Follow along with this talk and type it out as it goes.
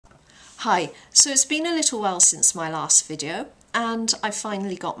Hi, so it's been a little while since my last video and I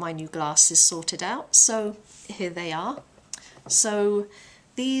finally got my new glasses sorted out, so here they are. So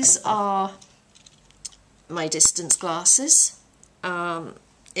these are my distance glasses.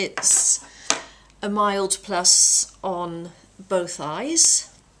 It's a mild plus on both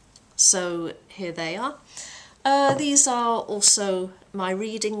eyes, so here they are. These are also my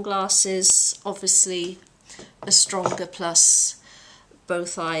reading glasses, obviously a stronger plus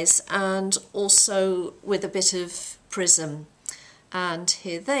both eyes, and also with a bit of prism, and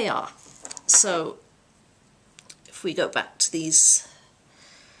here they are. So if we go back to these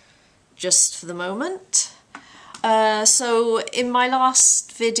just for the moment, so in my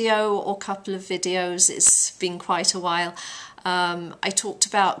last video or couple of videos, it's been quite a while, I talked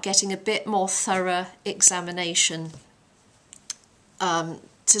about getting a bit more thorough examination to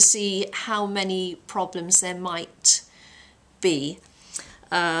see how many problems there might be.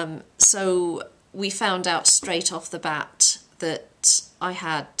 So we found out straight off the bat that I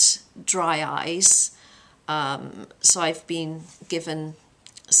had dry eyes, so I've been given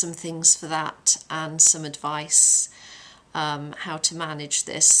some things for that and some advice how to manage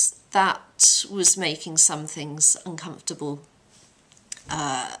this. That was making some things uncomfortable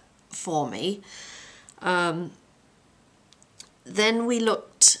for me. Then we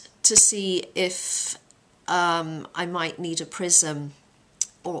looked to see if I might need a prism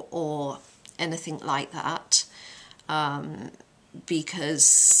or anything like that,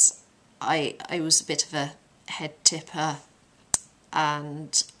 because I was a bit of a head tipper,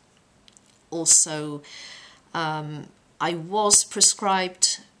 and also I was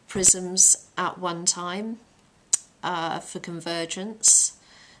prescribed prisms at one time for convergence,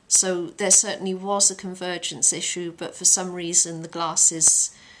 so there certainly was a convergence issue, but for some reason the glasses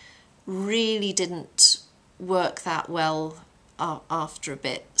really didn't work that well after a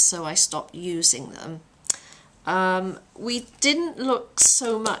bit, so I stopped using them. We didn't look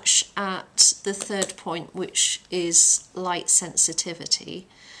so much at the third point, which is light sensitivity,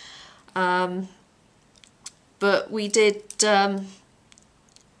 but we did, to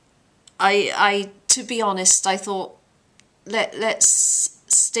be honest, I thought let's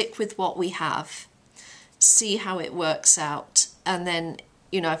stick with what we have, see how it works out, and then,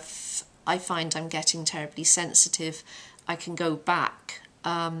 you know, if I find I'm getting terribly sensitive, I can go back,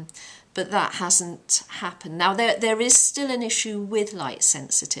 but that hasn't happened. Now there is still an issue with light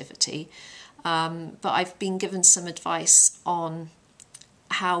sensitivity, but I've been given some advice on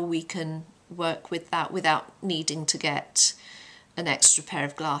how we can work with that without needing to get an extra pair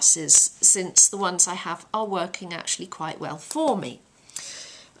of glasses, since the ones I have are working actually quite well for me.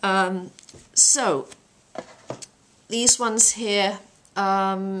 So these ones here,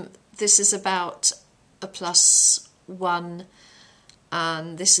 this is about a +1,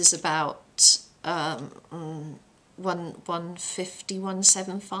 and this is about 150,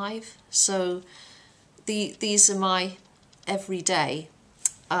 175. So these are my everyday,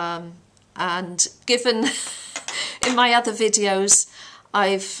 and given in my other videos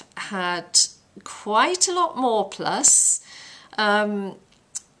I've had quite a lot more plus,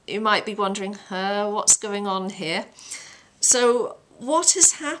 you might be wondering, what's going on here? So what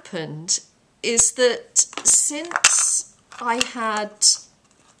has happened is that since I had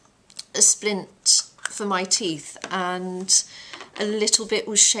a splint for my teeth and a little bit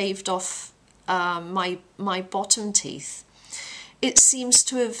was shaved off my bottom teeth, it seems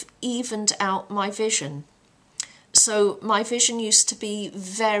to have evened out my vision. So my vision used to be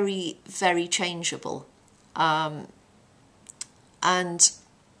very, very changeable, and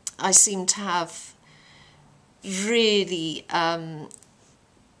I seem to have really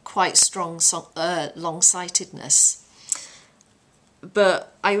quite strong long-sightedness,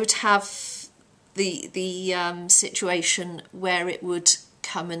 but I would have the situation where it would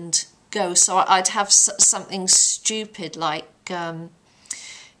come and go. So I'd have something stupid like 10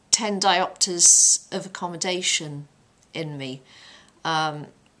 diopters of accommodation in me,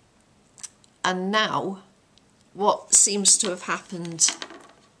 and now what seems to have happened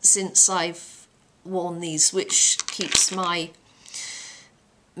since I've worn these, which keeps my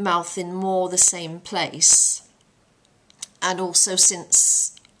mouth in more the same place, and also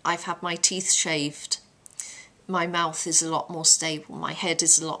since I've had my teeth shaved, my mouth is a lot more stable, my head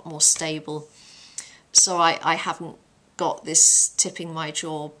is a lot more stable, so I haven't got this tipping my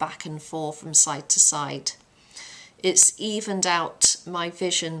jaw back and forth from side to side. It's evened out my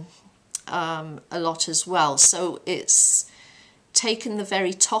vision a lot as well, so it's taken the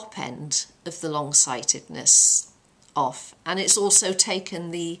very top end of the long-sightedness off, and it's also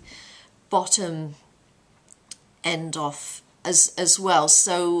taken the bottom end off as well.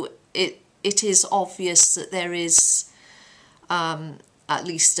 So it is obvious that there is at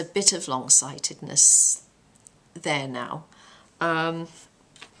least a bit of long-sightedness there now. And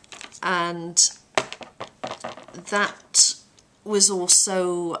that was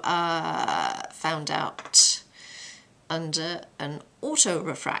also found out under an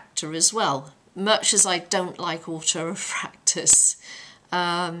autorefractor as well. Much as I don't like autorefractors,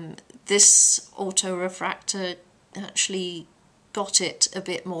 this autorefractor actually got it a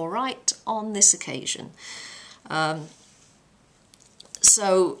bit more right on this occasion.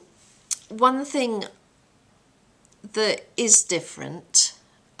 So one thing that is different,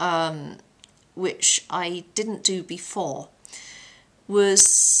 which I didn't do before,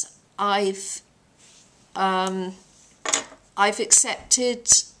 was I've accepted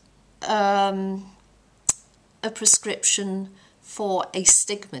a prescription for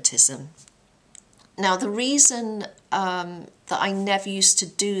astigmatism. Now, the reason that I never used to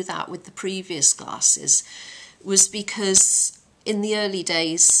do that with the previous glasses was because in the early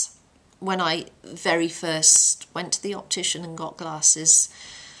days, when I very first went to the optician and got glasses,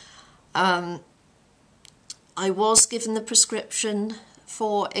 I was given the prescription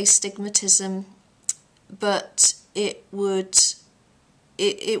for astigmatism, but it would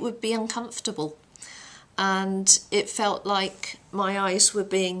be uncomfortable, and it felt like my eyes were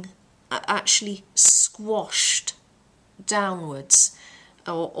being actually squashed downwards,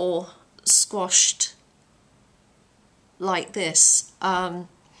 or squashed like this, and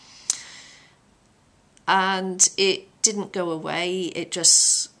it didn't go away. It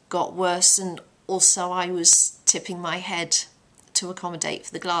just got worse, and also I was tipping my head to accommodate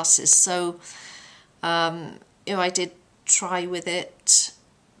for the glasses. So you know, I did try with it,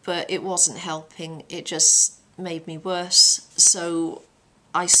 but it wasn't helping. It just made me worse. So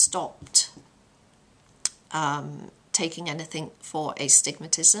I stopped taking anything for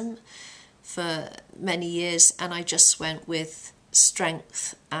astigmatism for many years, and I just went with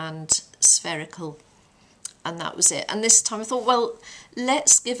strength and spherical, and that was it. And this time I thought, well,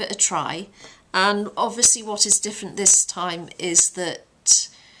 let's give it a try. And obviously what is different this time is that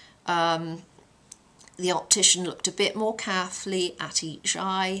the optician looked a bit more carefully at each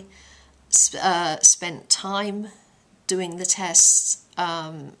eye, spent time doing the tests,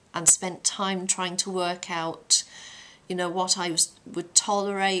 and spent time trying to work out, you know, what I would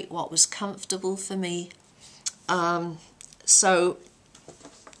tolerate, what was comfortable for me. So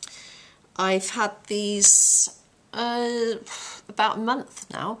I've had these about a month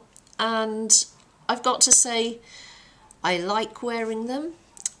now, and I've got to say I like wearing them.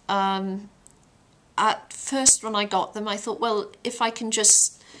 At first when I got them I thought, well, if I can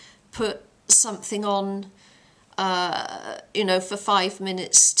just put something on you know, for 5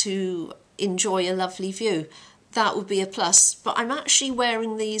 minutes to enjoy a lovely view, that would be a plus. But I'm actually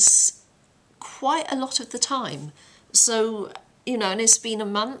wearing these quite a lot of the time. So, you know, and it's been a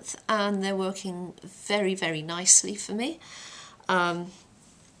month and they're working very, very nicely for me.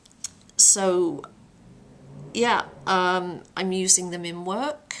 So, yeah, I'm using them in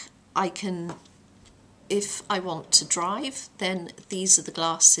work. I can, if I want to drive, then these are the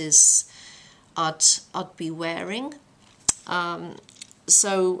glasses I'd be wearing.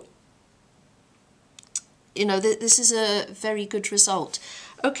 So, you know, this is a very good result.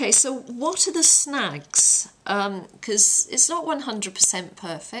 Okay, so what are the snags? Because it's not 100%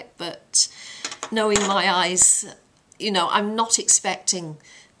 perfect, but knowing my eyes, you know, I'm not expecting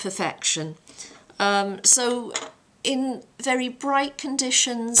perfection. So in very bright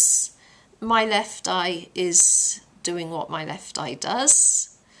conditions, my left eye is doing what my left eye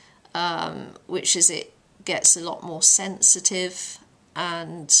does, which is it gets a lot more sensitive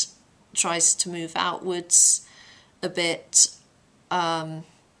and tries to move outwards a bit.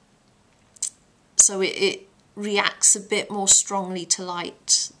 So it reacts a bit more strongly to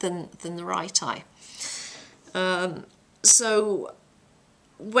light than the right eye. So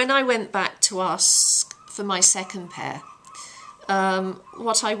when I went back to ask for my second pair,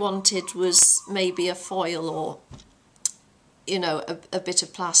 what I wanted was maybe a foil, or, you know, a bit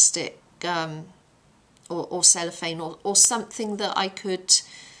of plastic, or cellophane, or something that I could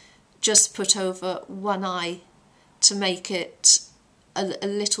just put over one eye to make it a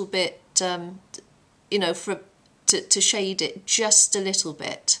little bit, you know, to shade it just a little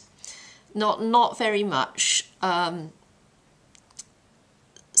bit, not very much,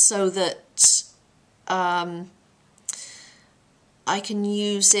 so that I can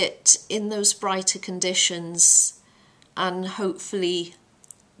use it in those brighter conditions and hopefully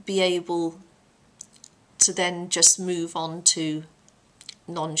be able to then just move on to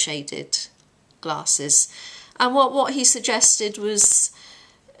non-shaded glasses. And what he suggested was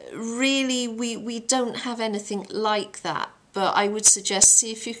really we don't have anything like that, but I would suggest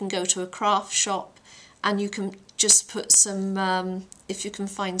see if you can go to a craft shop and you can just put some, if you can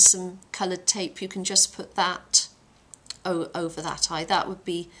find some coloured tape, you can just put that over that eye. That would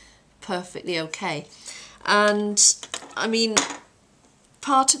be perfectly okay. And I mean,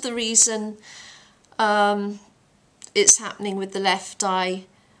 part of the reason it's happening with the left eye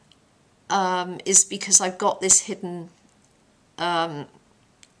is because I've got this hidden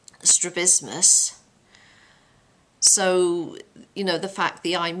strabismus. So, you know, the fact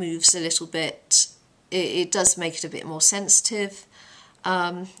the eye moves a little bit, it does make it a bit more sensitive.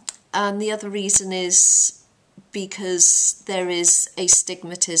 And the other reason is because there is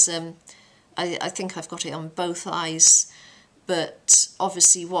astigmatism. I think I've got it on both eyes, but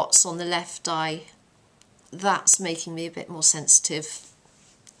obviously what's on the left eye, that's making me a bit more sensitive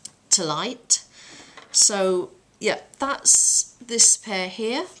to light. So yeah, that's this pair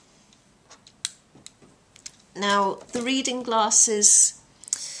here. Now the reading glasses,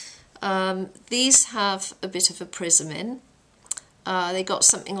 these have a bit of a prism in. They got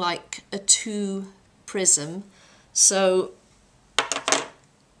something like a 2 prism. So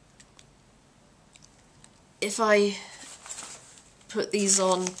if I put these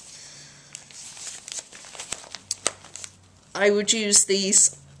on, I would use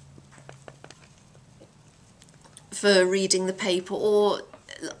these for reading the paper, or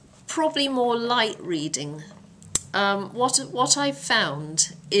probably more light reading. What I've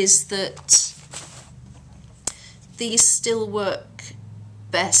found is that these still work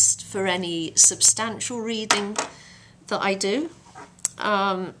best for any substantial reading that I do.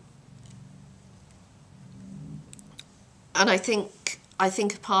 And I think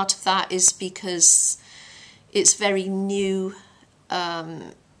a part of that is because it's very new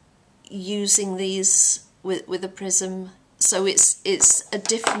using these with a prism, so it's a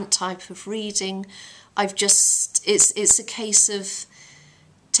different type of reading. It's a case of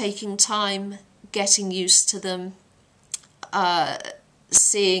taking time, getting used to them,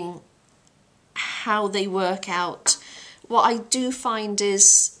 seeing how they work out. What I do find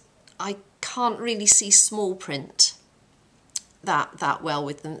is I can't really see small print that well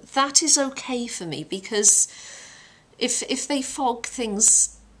with them. That is okay for me, because if they fog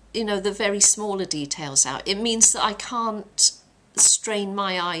things, you know, the very smaller details out, it means that I can't strain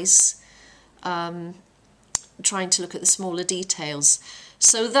my eyes trying to look at the smaller details.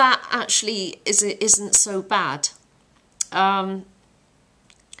 So that actually isn't so bad.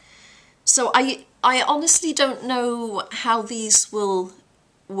 So I honestly don't know how these will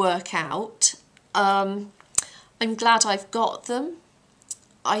work out. I'm glad I've got them.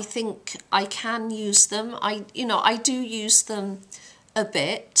 I think I can use them. I do use them a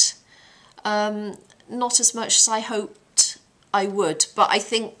bit, not as much as I hoped I would, but I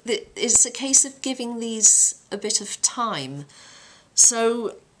think that it's a case of giving these a bit of time.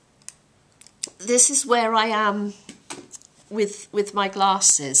 So this is where I am with my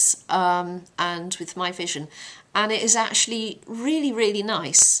glasses and with my vision, and it is actually really, really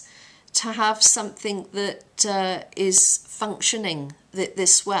nice to have something that is functioning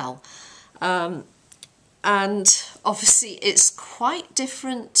this well. And obviously it's quite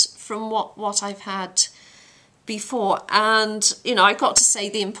different from what I've had before. And, you know, I got to say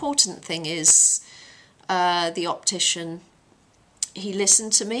the important thing is the optician, he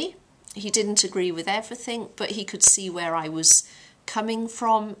listened to me. He didn't agree with everything, but he could see where I was coming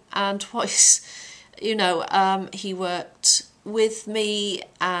from, and was, you know, he worked with me,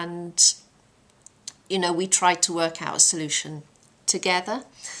 and, you know, we tried to work out a solution together.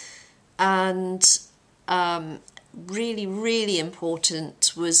 And really, really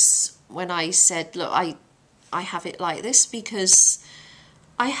important was when I said, look, I have it like this because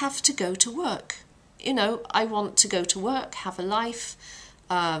I have to go to work. You know, I want to go to work, have a life,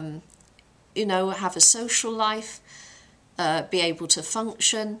 you know, have a social life, be able to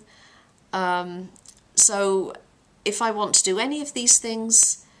function. So if I want to do any of these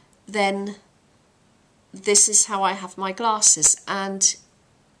things, then this is how I have my glasses. And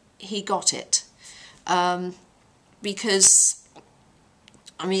he got it. Because,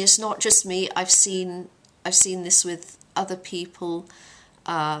 I mean, it's not just me. I've seen this with other people.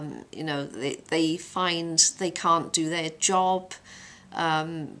 You know, they find they can't do their job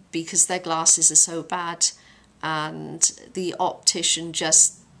because their glasses are so bad, and the optician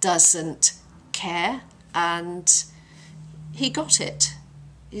just doesn't care, and he got it.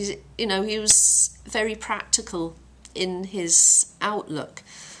 You know, he was very practical in his outlook.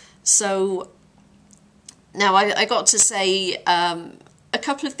 So now I got to say, a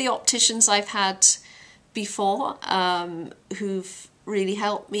couple of the opticians I've had before who've really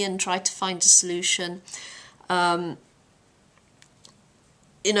helped me and tried to find a solution. You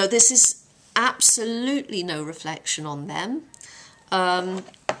know, this is absolutely no reflection on them. I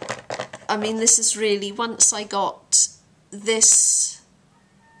mean, this is really, once I got this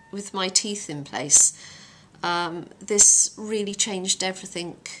with my teeth in place, this really changed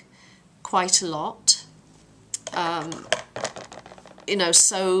everything quite a lot. You know,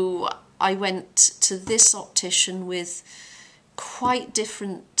 so I went to this optician with quite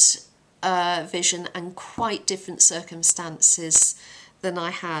different vision and quite different circumstances than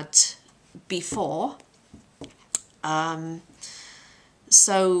I had before.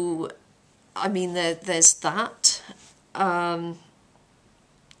 So, I mean, there's that.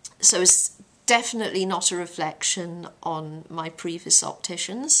 So it's definitely not a reflection on my previous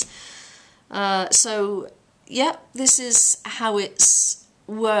opticians. So, yeah, this is how it's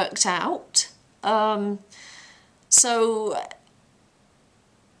worked out. So,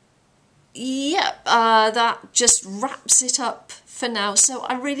 yeah, that just wraps it up for now. So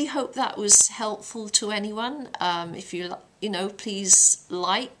I really hope that was helpful to anyone. If you know, please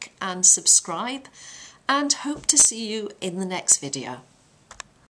like and subscribe, and hope to see you in the next video.